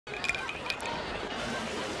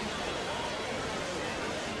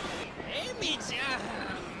みじゃ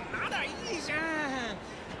ん。まだいいじゃん。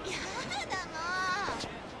やだもう。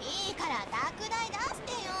いいから拓大出し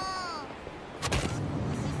てよ。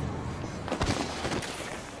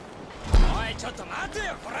おい、ちょっと待て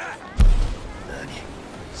よ、こら。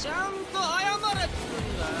ちゃんと謝れっつう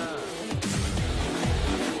んだよ。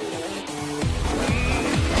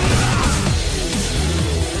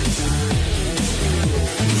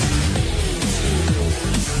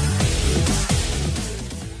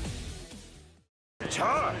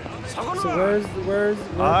So where's the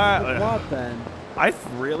plot then? I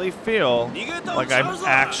really feel like I'm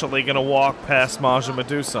actually gonna walk past Majin and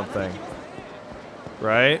do something.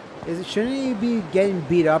 Right? Shouldn't he be getting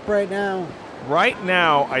beat up right now? Right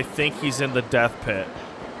now, I think he's in the death pit.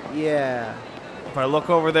 Yeah. If I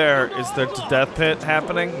look over there, is the death pit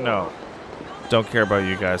happening? No. Don't care about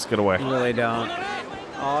you guys. Get away. You really don't.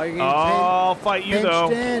 Oh, you're getting I'll fight you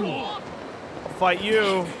though. In. I'll fight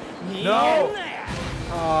you. No.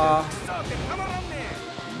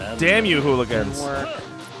 Damn you, hooligans. Didn't work.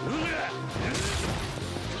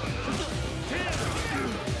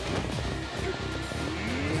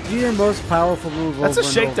 It's your most powerful move. That's a over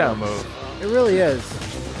shakedown and over. move. It really is.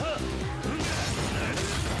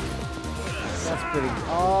 That's pretty.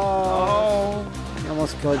 Oh. You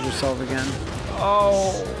almost killed yourself again.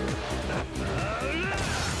 Oh.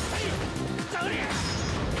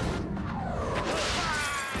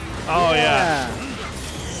 Oh yeah.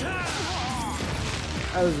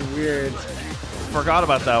 That was weird. Forgot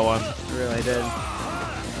about that one. I really did.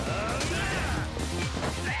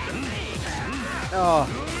 Oh.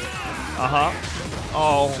 Uh-huh.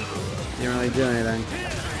 Oh. Didn't really do anything.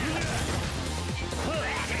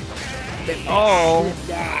 Oh.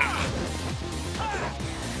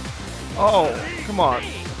 Oh. Come on.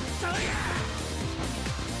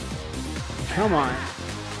 Come on.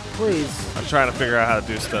 Please. I'm trying to figure out how to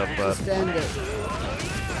do stuff, but... Just end it.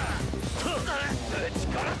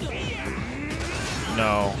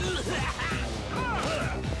 No.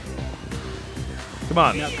 Come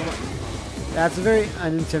on. No, come on. That's a very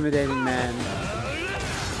unintimidating man.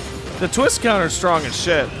 The twist counter's strong as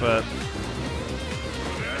shit, but...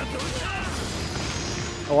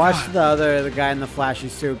 I watched the guy in the flashy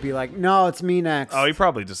suit be like, no, it's me next. Oh, he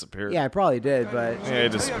probably disappeared. Yeah, I probably did, but... Yeah, he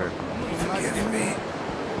disappeared.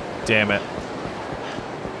 Damn it.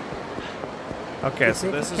 Okay, so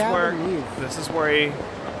this is where he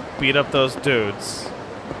beat up those dudes,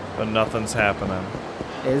 but nothing's happening.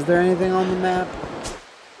 Is there anything on the map?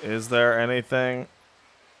 Is there anything?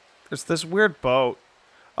 There's this weird boat.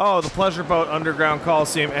 Oh, the Pleasure Boat Underground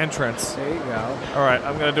Coliseum entrance. There you go. All right,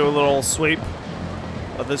 I'm gonna do a little sweep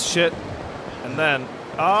of this shit, and then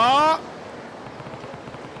I'm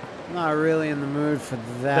not really in the mood for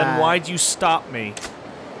that. Then why'd you stop me?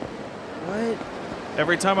 What?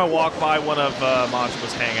 Every time I walk by one of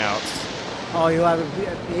Majima's hangouts. Oh, you have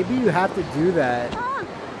maybe you have to do that.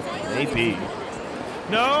 Maybe.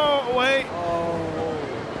 No, wait. Oh.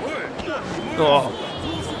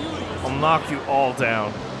 I'll knock you all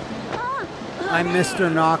down. I'm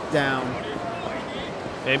Mr. Knockdown.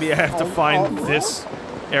 Maybe I have to find this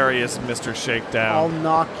area's Mr. Shakedown. I'll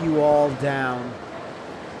knock you all down.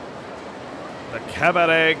 The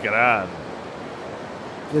Cabaret Grand.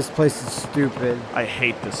 This place is stupid. I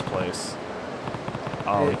hate this place.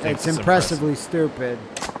 Oh, it's impressively stupid.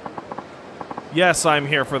 Yes, I'm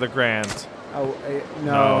here for the Grand. Oh,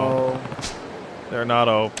 no. They're not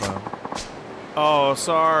open. Oh,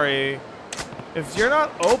 sorry. If you're not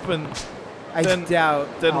open, then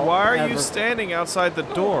why are you standing outside the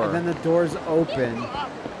door? And then the door's open.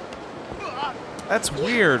 That's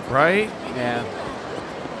weird, right? Yeah.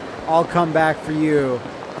 I'll come back for you.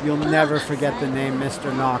 You'll never forget the name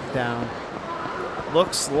Mr. Knockdown.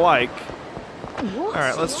 Looks like...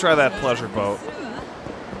 Alright, let's try that pleasure boat.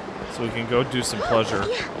 So we can go do some pleasure.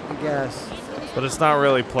 I guess. But it's not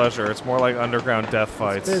really pleasure, it's more like underground death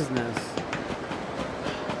fights. It's business.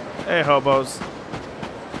 Hey, hobos.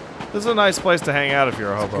 This is a nice place to hang out if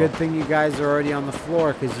you're a hobo. Good thing you guys are already on the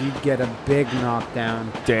floor, because you'd get a big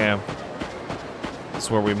knockdown. Damn. This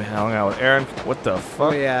is where we hung out with Aaron. What the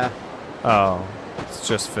fuck? Oh, yeah. Oh, it's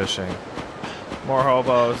just fishing. More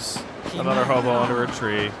hobos. Another hobo under a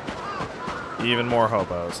tree. Even more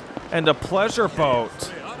hobos. And a pleasure boat.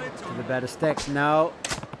 To the bed of sticks. No.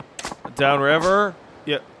 Downriver?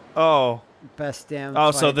 Yeah. Oh. Best damn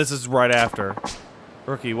Oh, fight. so this is right after.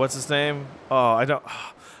 Rookie, what's his name? Oh, I don't...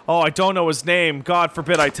 Oh, I don't know his name. God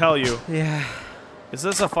forbid I tell you. Yeah. Is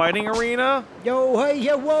this a fighting arena? Yo, hey,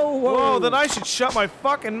 yeah, whoa, whoa. Whoa, then I should shut my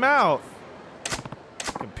fucking mouth.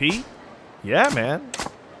 Compete? Yeah, man.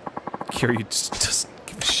 Here, you just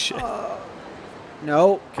give a shit.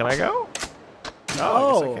 No. Can I go?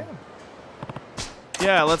 Oh. I guess I can.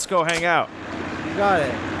 Yeah, let's go hang out. You got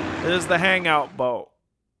it. It is the hangout boat.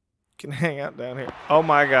 You can hang out down here. Oh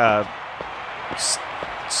my god.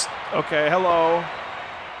 Okay, hello.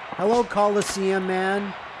 Hello, Coliseum,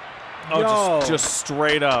 man. Oh, just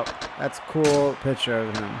straight up. That's a cool picture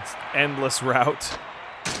of him. Endless route.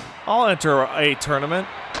 I'll enter a tournament.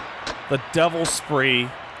 The Devil Spree.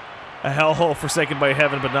 A hellhole forsaken by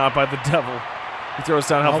heaven, but not by the devil. He throws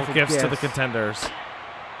down helpful gifts to the contenders.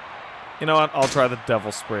 You know what? I'll try the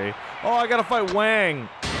Devil Spree. Oh, I gotta fight Wang.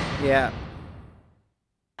 Yeah.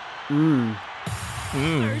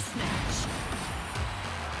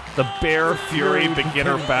 The Bear Fury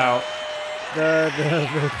beginner bout. The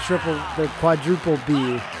quadruple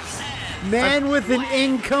B. Man with an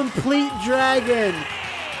incomplete dragon.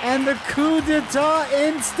 And the coup d'etat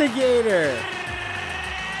instigator.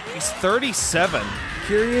 He's 37.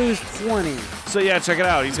 Kiryu's 20. So yeah, check it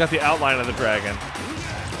out. He's got the outline of the dragon.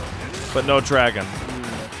 But no dragon.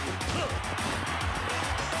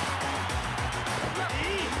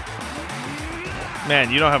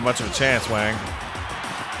 Man, you don't have much of a chance, Wang.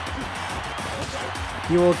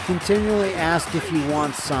 He will continually ask if you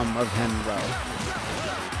want some of him, though.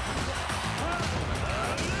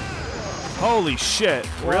 Holy shit.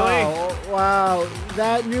 Really? Wow.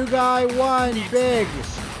 That new guy won big.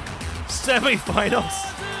 Semifinals.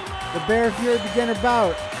 The Bear Fury beginner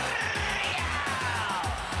bout.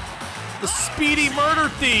 The speedy murder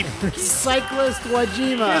thief. Cyclist Wajima.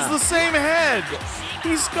 He has the same head.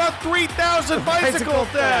 He's got 3,000 bicycle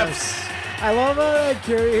thefts. I love how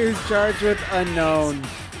Kiryu's charged with unknown.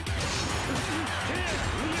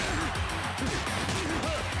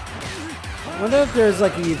 I wonder if there's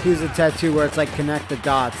like a Yakuza tattoo where it's like connect the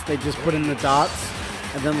dots. They just put in the dots,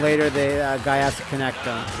 and then later the guy has to connect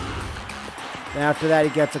them. Then after that,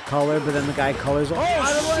 he gets a color, but then the guy colors. Oh,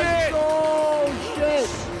 shit! Oh, shit!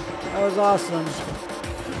 That was awesome.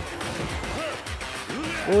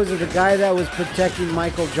 What was it? The guy that was protecting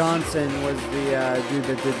Michael Johnson was the dude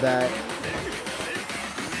that did that.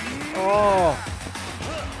 Oh.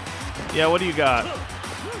 Yeah, what do you got?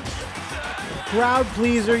 Crowd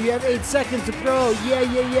pleaser. You have 8 seconds to throw. Yeah.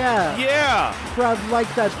 Yeah! Crowd like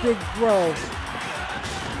that big throw.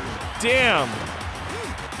 Damn.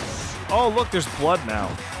 Oh, look, there's blood now.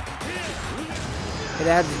 It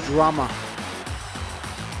adds drama.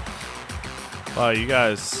 Oh, you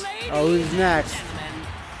guys. Oh, who's next?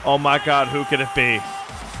 Oh my god, who could it be?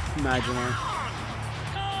 Imaginary.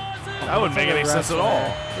 That wouldn't make any sense at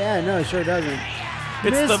all. Yeah, no, it sure doesn't. It's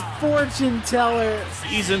Miss the Fortune Teller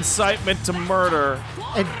He's incitement to murder.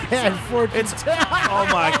 and Bad Fortune Teller. Oh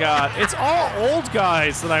my god. It's all old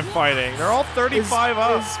guys that I'm fighting. They're all 35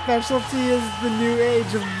 up. His specialty is the new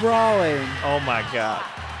age of brawling. Oh my god.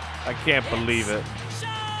 I can't believe it.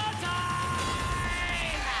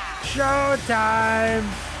 Showtime!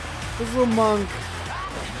 This little monk.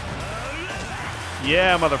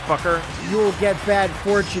 Yeah, motherfucker. You will get bad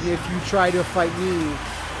fortune if you try to fight me.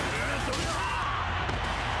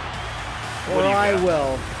 Or I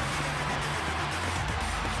will.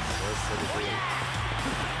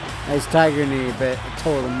 Nice tiger knee, but a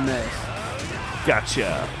total miss.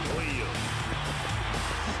 Gotcha.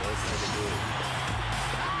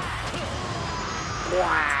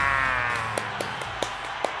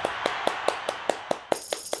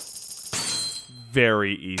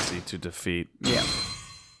 Very easy to defeat. Yeah.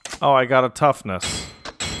 Oh, I got a toughness.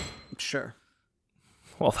 Sure.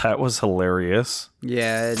 Well, that was hilarious.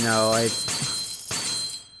 Yeah, no,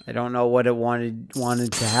 I don't know what it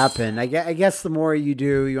wanted to happen. I guess the more you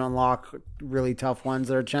do, you unlock really tough ones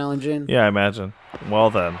that are challenging. Yeah, I imagine. Well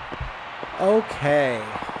then. Okay.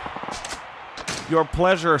 Your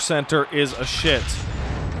pleasure center is a shit.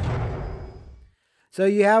 So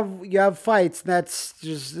you have fights. That's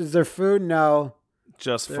just, is there food? No.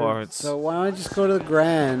 Just farts. So why don't I just go to the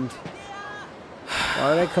Grand?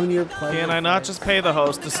 Why did I come to your pleasure? Can I not just pay the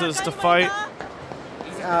hostesses to fight?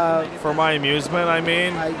 For my amusement, I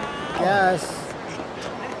mean? I guess.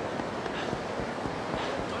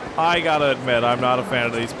 I gotta admit, I'm not a fan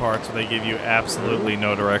of these parts where they give you absolutely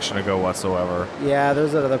no direction to go whatsoever. Yeah,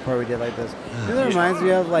 there's another part we did like this. You know, that reminds me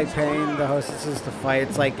of like paying the hostesses to fight.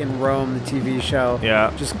 It's like in Rome, the TV show.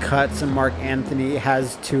 Yeah. Just cuts and Mark Anthony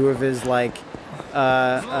has two of his like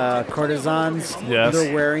courtesans. Yes.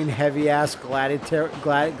 They're wearing heavy ass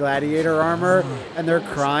gladiator armor and they're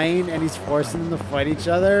crying and he's forcing them to fight each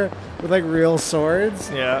other with like real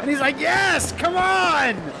swords. Yeah. And he's like, yes, come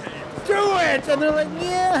on! Do it! And they're like,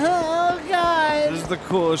 yeah, oh god. This is the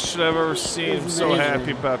coolest shit I've ever seen. I'm so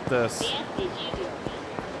happy about this.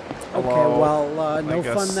 Okay, well, no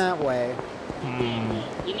fun that way.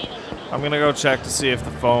 I'm gonna go check to see if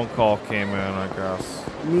the phone call came in, I guess.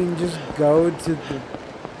 I mean, just go to the,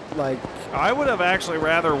 like... I would have actually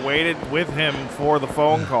rather waited with him for the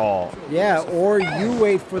phone call. Yeah, or you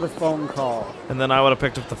wait for the phone call. And then I would have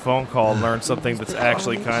picked up the phone call and learned something that's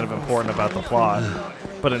actually kind of important about the plot.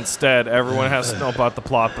 But instead, everyone has to know about the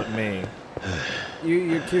plot but me.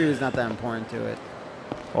 Your Kiryu's not that important to it.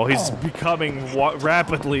 Well, he's becoming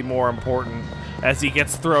rapidly more important as he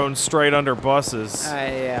gets thrown straight under buses.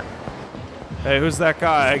 Yeah. Hey, who's that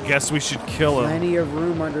guy? I guess we should kill him. Plenty of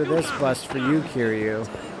room under this bus for you, Kiryu.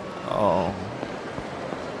 Oh.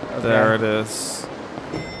 Okay. There it is.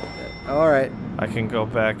 Alright. I can go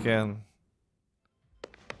back in.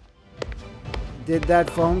 Did that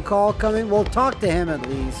phone call come in? Well, talk to him at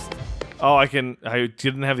least. Oh, I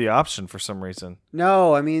didn't have the option for some reason.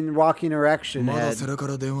 No, I mean rocking erection head.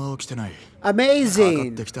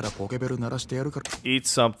 Amazing! Eat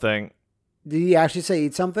something. Did he actually say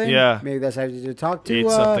eat something? Yeah. Maybe that's how you do. Talk to Eat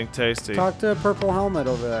something tasty. Talk to Purple Helmet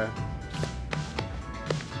over there.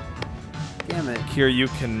 Damn it. Here, you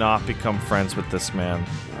cannot become friends with this man.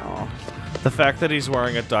 Oh. The fact that he's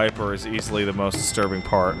wearing a diaper is easily the most disturbing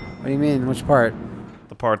part. What do you mean? Which part?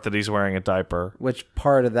 The part that he's wearing a diaper. Which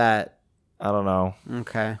part of that? I don't know.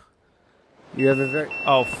 Okay. You have a very...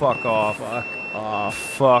 Oh, fuck off. Fuck off.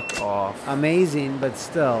 Fuck off. Amazing, but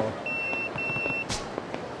still.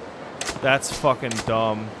 That's fucking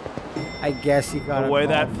dumb. I guess you got the way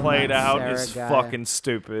that played out is fucking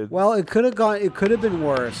stupid. Well, it could have gone. It could have been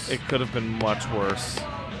worse. It could have been much worse.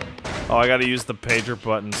 Oh, I gotta use the pager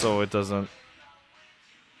button so it doesn't.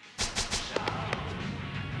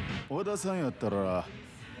 You know,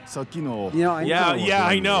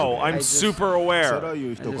 I know. I'm super aware. I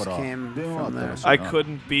just came from there. I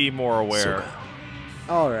couldn't be more aware.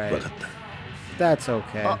 All right. That's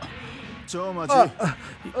okay.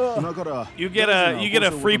 You get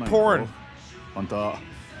a free porn.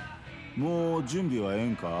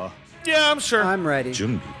 Yeah, I'm sure. I'm ready.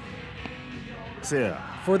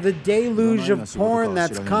 For the deluge of porn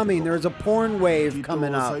that's coming, there's a porn wave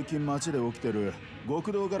coming up. You're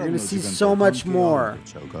gonna see so much more.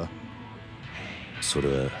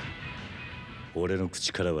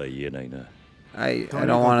 I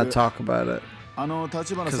don't want to talk about it.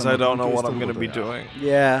 Because I don't know what I'm going to be doing.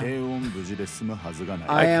 Yeah.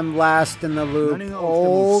 I am last in the loop.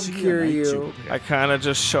 Oh, Kiryu. I kind of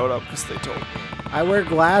just showed up because they told me. I wear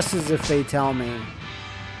glasses if they tell me.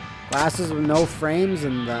 Glasses with no frames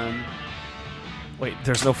in them. Wait,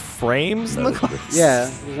 there's no frames in the glasses? Yeah,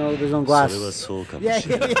 there's no glasses.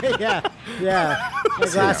 Yeah. My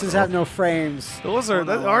glasses have no frames.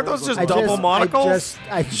 Aren't those just double monocles?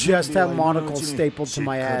 I just have monocles stapled to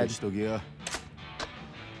my head.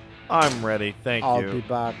 I'm ready, thank you. I'll be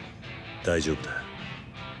back. Get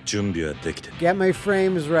my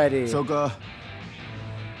frames ready. This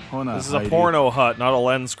is a porno hut, not a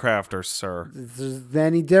lens crafter, sir. Is there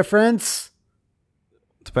any difference?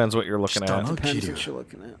 Depends what you're looking at. Depends what you're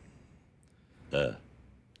looking at.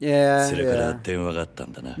 Yeah.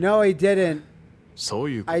 No, he didn't.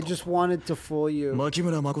 I just wanted to fool you. Are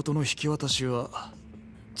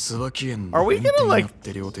we gonna, like,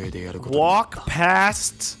 walk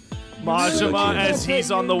past Majima as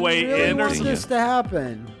he's on the way in or something? This to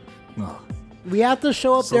happen. We have to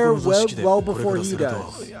show up there well before he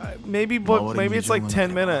does. Maybe it's like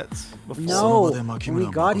 10 minutes before. No, when we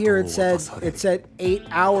got here it said 8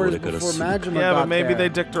 hours before Majima Yeah, got but maybe there. they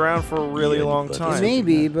dicked around for a really long time.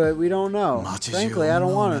 Maybe, but we don't know. Frankly, I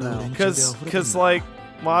don't want to know. Because like,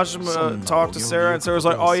 Majima talked to Sarah and Sarah's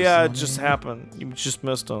like, oh yeah, it just happened. You just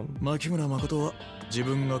missed him.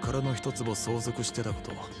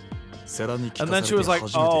 And then she was like,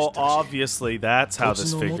 oh, obviously that's how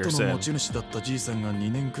this figures in.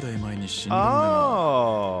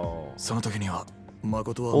 Oh.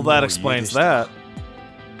 Well, that explains that.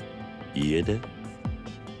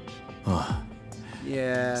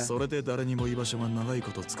 Yeah.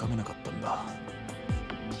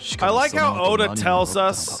 I like how Oda tells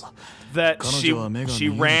us that she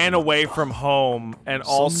ran away from home, and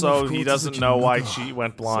also he doesn't know why she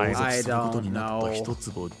went blind. I don't know.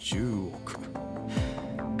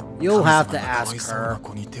 You'll have to ask her.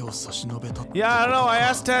 Yeah, I don't know. I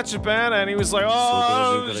asked Tachibana, and he was like,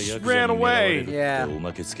 oh, she ran away. Yeah.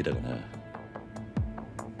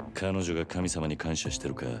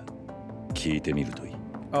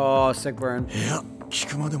 Oh, sick burn.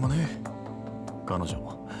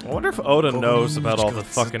 I wonder if Oda knows about all the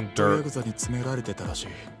fucking dirt.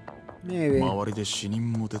 Maybe. It's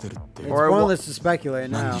pointless to speculate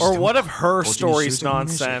now. Or what if her story's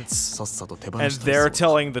nonsense and they're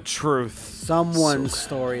telling the truth? Someone's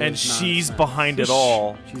story and is she's nonsense. behind it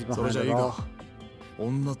all. She's behind it all.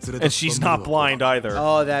 And she's not blind either.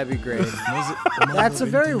 Oh, that'd be great. That's a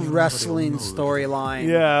very wrestling storyline.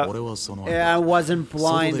 Yeah. Yeah, I wasn't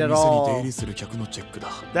blind at all.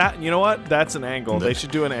 That, you know what? That's an angle. They should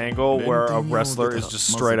do an angle where a wrestler is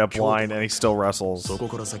just straight up blind and he still wrestles.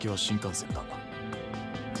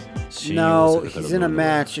 No, he's in a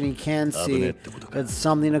match and he can see that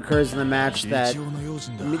something occurs in the match that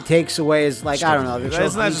takes away his, like, I don't know.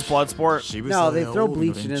 Isn't that just blood sport? No, they throw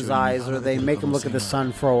bleach in his eyes or they make him look at the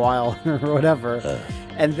sun for a while or whatever.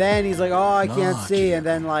 And then he's like, oh, I can't see. And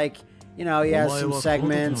then, like, you know, he has some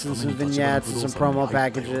segments and some vignettes and some promo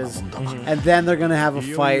packages. And then they're going to have a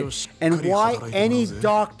fight. And why any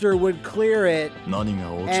doctor would clear it.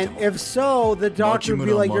 And if so, the doctor would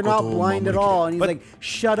be like, you're not blind at all. And he's like,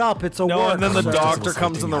 shut up, it's a work. And then the doctor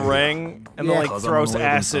comes in the ring and then, like, throws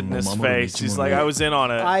acid in his face. He's like, I was in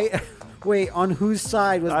on it. Wait, on whose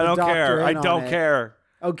side was the doctor in on it? I don't care.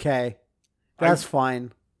 Okay. That's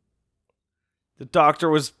fine. The doctor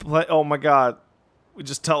was, oh my god. We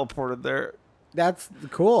just teleported there. That's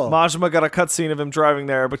cool. Majima got a cutscene of him driving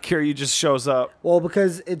there, but Kiryu just shows up. Well,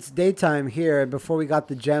 because it's daytime here before we got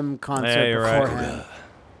the gem concert beforehand. Right.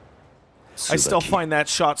 I still find that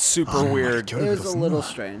shot super weird. It was a little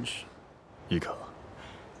strange. Wait, am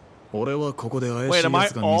I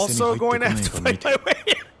also going to have to fight my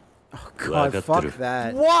way? Oh god, fuck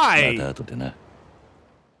that. Why?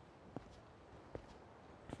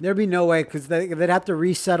 There'd be no way, because they'd have to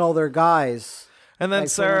reset all their guys. And then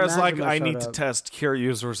Sarah's like, I need to test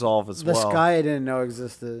Kiryu's resolve as well. This guy I didn't know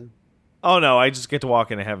existed. Oh no, I just get to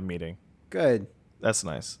walk in and have a meeting. Good. That's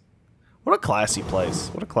nice. What a classy place.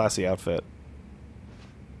 What a classy outfit.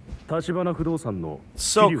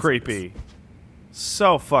 So creepy.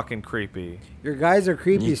 So fucking creepy. Your guys are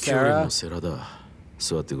creepy, Sarah.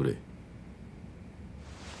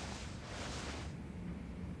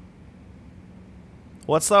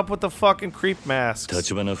 What's up with the fucking creep masks? Oh,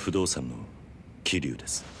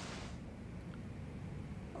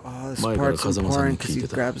 this part's important because he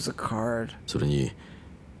grabs the card. Take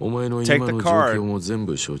the card.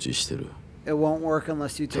 It won't work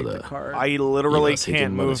unless you take the card. I literally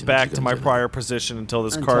can't move back to my prior position until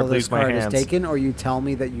this card leaves my hands. Until this card is taken, or you tell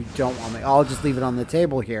me that you don't want me. I'll just leave it on the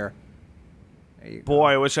table here. There you go.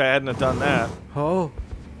 Boy, I wish I hadn't have done that. Oh,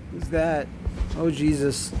 who's that? Oh,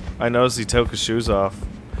 Jesus. I noticed he took his shoes off.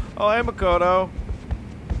 Oh, hey, Makoto.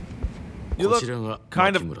 You look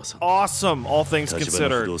kind of awesome, all things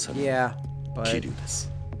considered. Yeah, but...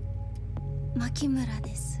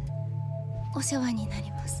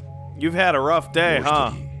 You've had a rough day,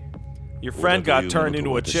 huh? Your friend got turned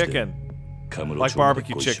into a chicken. Like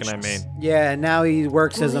barbecue chicken, I mean. Yeah, and now he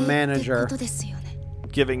works as a manager.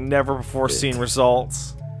 Giving never-before-seen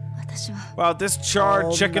results. Wow, this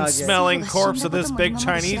charred, chicken-smelling corpse of this big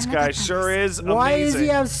Chinese guy sure is amazing. Why does he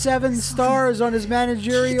have 7 stars on his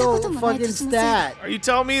managerial fucking stat? Are you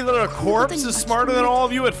telling me that a corpse is smarter than all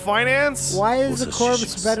of you at finance? Why is the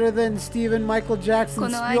corpse better than Steven Michael Jackson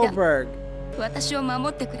Spielberg?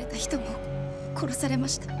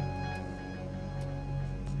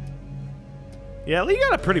 Yeah, Lee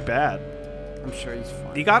got it pretty bad. I'm sure he's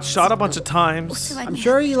fine. He got shot a bunch of times. I'm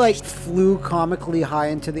sure he, like, flew comically high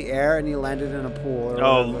into the air and he landed in a pool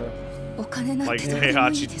or whatever. Like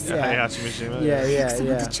Heihachi Mishima? Yeah.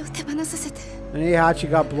 And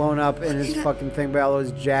Heihachi got blown up in his fucking thing by all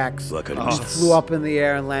those jacks. He flew up in the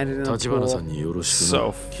air and landed in a pool.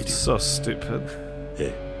 So stupid.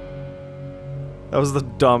 That was the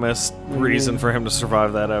dumbest reason for him to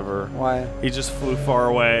survive that ever. Why? He just flew far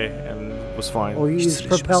away and was fine. Oh, he's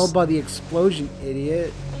propelled by the explosion,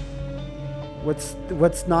 idiot.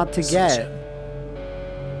 What's not to get?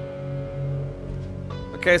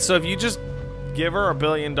 Okay, so if you just give her $1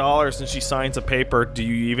 billion and she signs a paper, do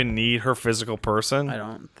you even need her physical person? I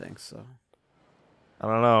don't think so. I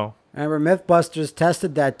don't know. Remember, Mythbusters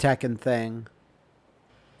tested that Tekken thing.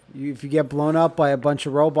 If you get blown up by a bunch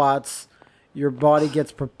of robots, your body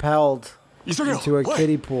gets propelled into a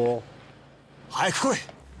kiddie pool. Uh-oh.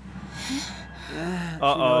 She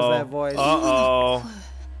knows that voice. Uh-oh.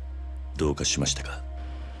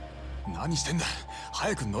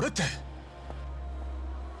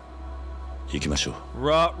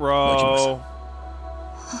 Ruh-roh.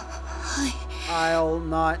 I'll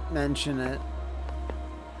not mention it.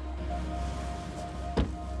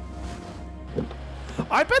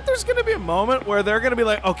 I bet there's going to be a moment where they're going to be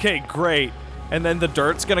like, okay, great. And then the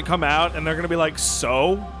dirt's going to come out and they're going to be like,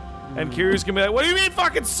 so? And Kiryu's gonna be like, what do you mean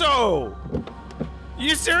fucking so?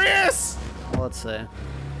 You serious? Well, let's see.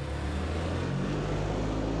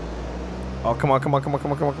 Oh, come on.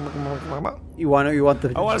 You want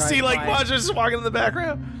the... I want to see, like, Maja just walking in the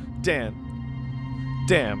background. Damn.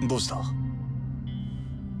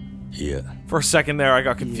 Yeah. For a second there, I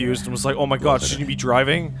got confused and was like, oh my god, shouldn't you be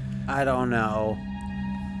driving? I don't know.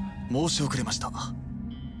 申し遅れました。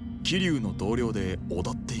桐生の同僚で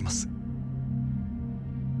踊っています。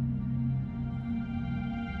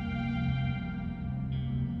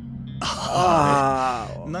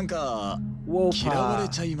なんか嫌われ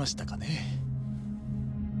ちゃいましたかね。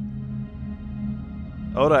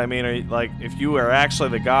Oda, I mean, if you were actually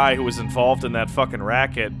the guy who was involved in that fucking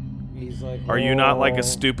racket, He's like, are you not like a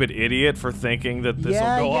stupid idiot for thinking that this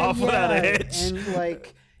will go off without a hitch? And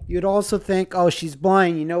like, you'd also think, oh, she's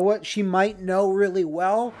blind. You know what? She might know really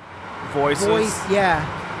well. Voices. Yeah.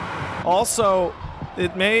 Also,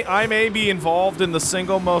 I may be involved in the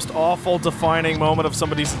single most awful defining moment of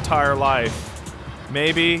somebody's entire life.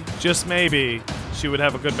 Maybe, just maybe, she would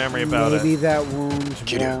have a good memory about Maybe it. that wound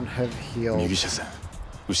won't have healed.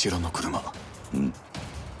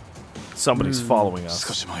 Somebody's following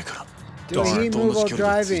us. Dude, he move while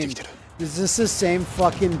driving. Is this the same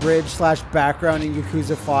fucking bridge/background in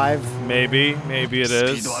Yakuza 5? Maybe it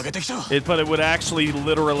is. But it would actually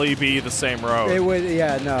literally be the same road. It would,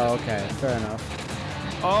 yeah, no, okay, fair enough.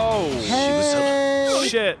 Oh, hey!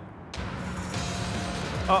 Shit.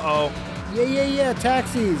 Uh-oh. Yeah,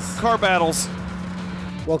 taxis. Car battles.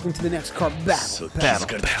 Welcome to the next car battle.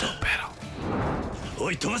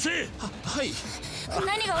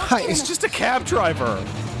 Hi, it's just a cab driver.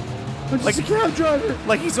 Like a cab driver.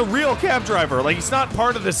 Like he's a real cab driver. Like he's not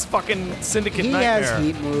part of this fucking syndicate nightmare. He has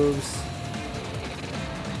heat moves.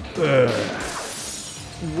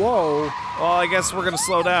 Whoa. Well, I guess we're gonna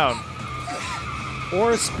slow down.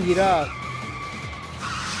 Or speed up.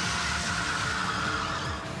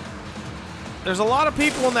 There's a lot of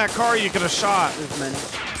people in that car you could have shot. There's many.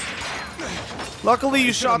 Luckily,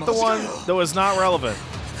 you shot the one that was not relevant.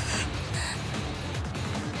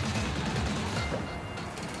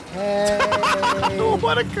 Hey. Oh,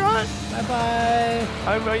 what a cut.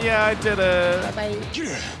 Bye-bye. Yeah, I did it. Bye-bye.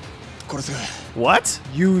 What?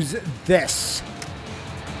 Use this.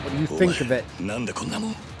 What do you think of it? Yeah, really?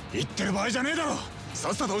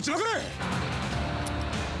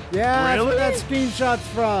 That's where that screenshot's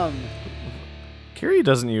from. Kiryu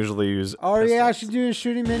doesn't usually use. Are you actually doing a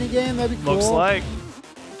shooting minigame? That'd be cool. Looks like.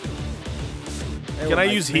 Can I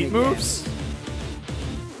use heat moves?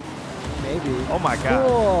 Maybe. Oh my god.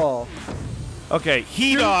 Cool. Okay,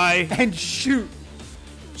 heat eye. And shoot.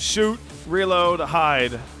 Shoot, reload,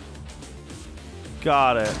 hide.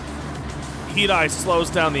 Got it. Heat eye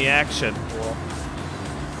slows down the action. Cool.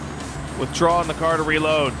 Withdraw in the car to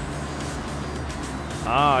reload.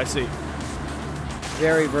 Ah, I see.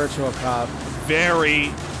 Very virtual cop.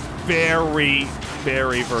 Very, very,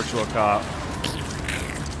 very virtual cop.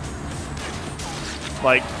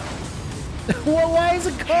 Like. Well, why is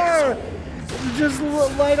a car just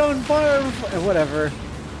light on fire? Whatever.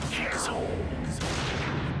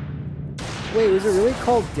 Wait, was it really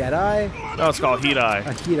called Deadeye? No, it's called Heat Eye.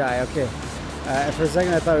 Heat Eye, okay. For a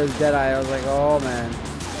second I thought it was Deadeye. I was like, oh man.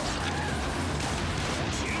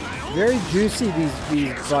 Very juicy,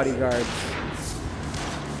 these bodyguards.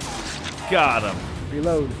 Got him.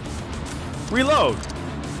 Reload. Reload.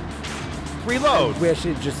 Reload. I wish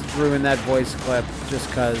it just ruined that voice clip just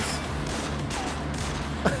cause.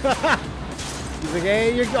 He's like,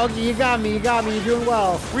 hey, you got me, you're doing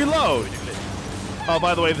well. Reload. Oh,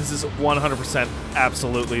 by the way, this is 100%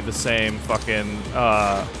 absolutely the same fucking,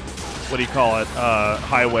 what do you call it,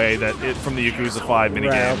 highway from the Yakuza 5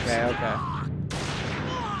 minigames. Right, okay.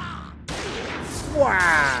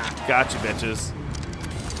 Wow. Gotcha, bitches.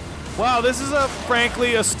 Wow, this is a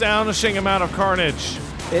frankly astonishing amount of carnage.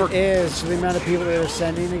 It is. For the amount of people that are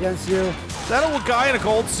sending against you. Is that a guy in a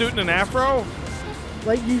gold suit and an afro?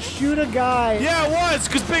 Like, you shoot a guy. Yeah, it was,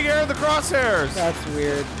 because big hair in the crosshairs. That's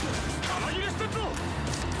weird.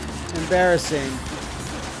 Embarrassing.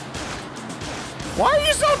 Why are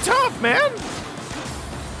you so tough, man?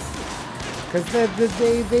 Because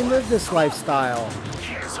they live this lifestyle.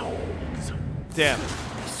 Damn.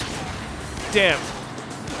 Damn.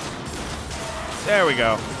 There we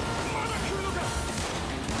go.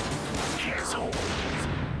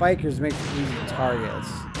 Bikers make easy targets.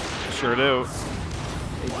 Sure do.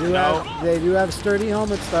 They do have sturdy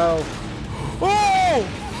helmets, though. Oh!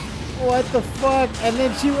 What the fuck? And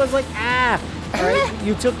then she was like, ah! Alright,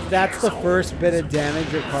 that's the first bit of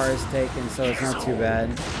damage your car has taken, so it's not too bad.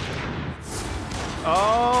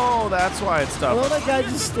 Oh, that's why it's I love tough. that guy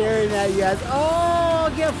just staring at you guys.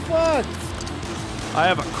 Oh, get fucked. I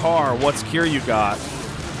have a car. What's gear you got?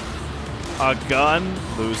 A gun?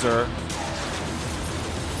 Loser.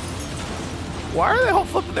 Why are they all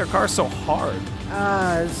flipping their cars so hard?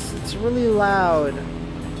 It's really loud.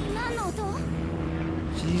 何の音？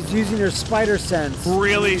 She's using her spider sense.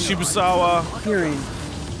 Really, Shibusawa? Hearing.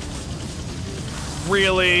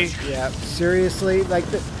 Really? Yeah, seriously? Like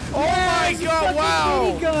the. Oh my god,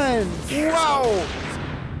 wow! Guns. Wow!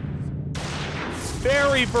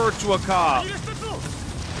 Very Virtua Cop.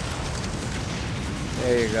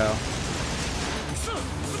 There you go.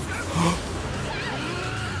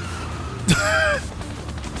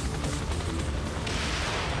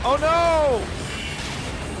 Oh no!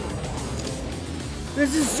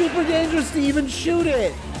 This is super dangerous to even shoot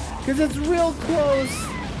it. Because it's real close.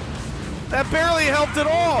 That barely helped at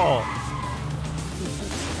all.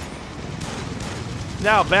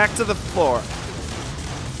 Now back to the floor.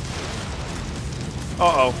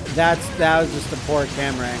 Uh-oh. That was just a poor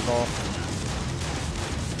camera angle.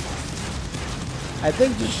 I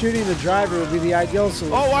think just shooting the driver would be the ideal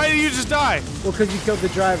solution. Oh, why did you just die? Well, because you killed the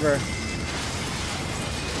driver.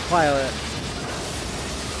 Pilot.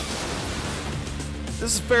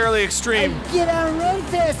 This is fairly extreme. Get out and run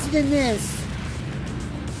faster than this.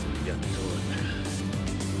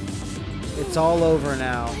 It's all over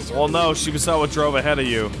now. Well, no, Shibusawa drove ahead of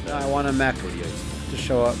you. I want a mech to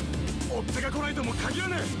show up.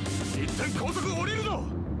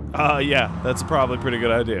 Yeah, that's probably a pretty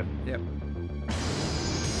good idea. Yep.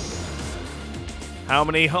 How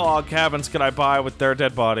many log cabins could I buy with their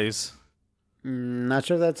dead bodies? Not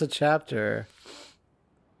sure that's a chapter.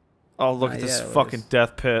 Oh, look at this fucking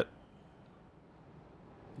death pit.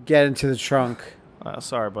 Get into the trunk.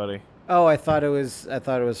 Sorry, buddy. Oh, I thought it was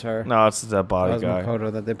her. No, it's the dead body That was guy.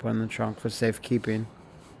 Makoto that they put in the trunk for safekeeping.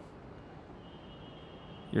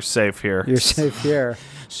 You're safe here. You're safe here.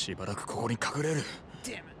 しばらくここに隠れる。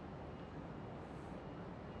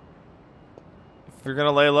 If you're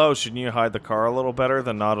gonna lay low, shouldn't you hide the car a little better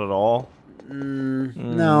than not at all?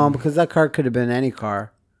 No, because that car could have been any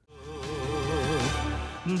car.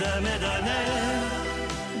 ダメだね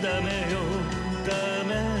ダメよダ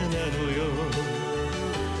メなのよ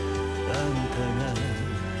あんたが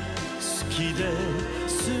好きで好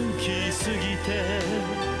きすぎて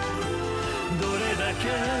どれだけ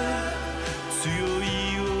強い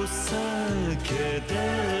お酒で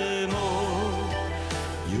も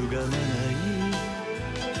歪まない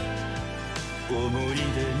思い出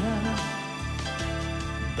が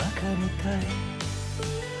バカみたい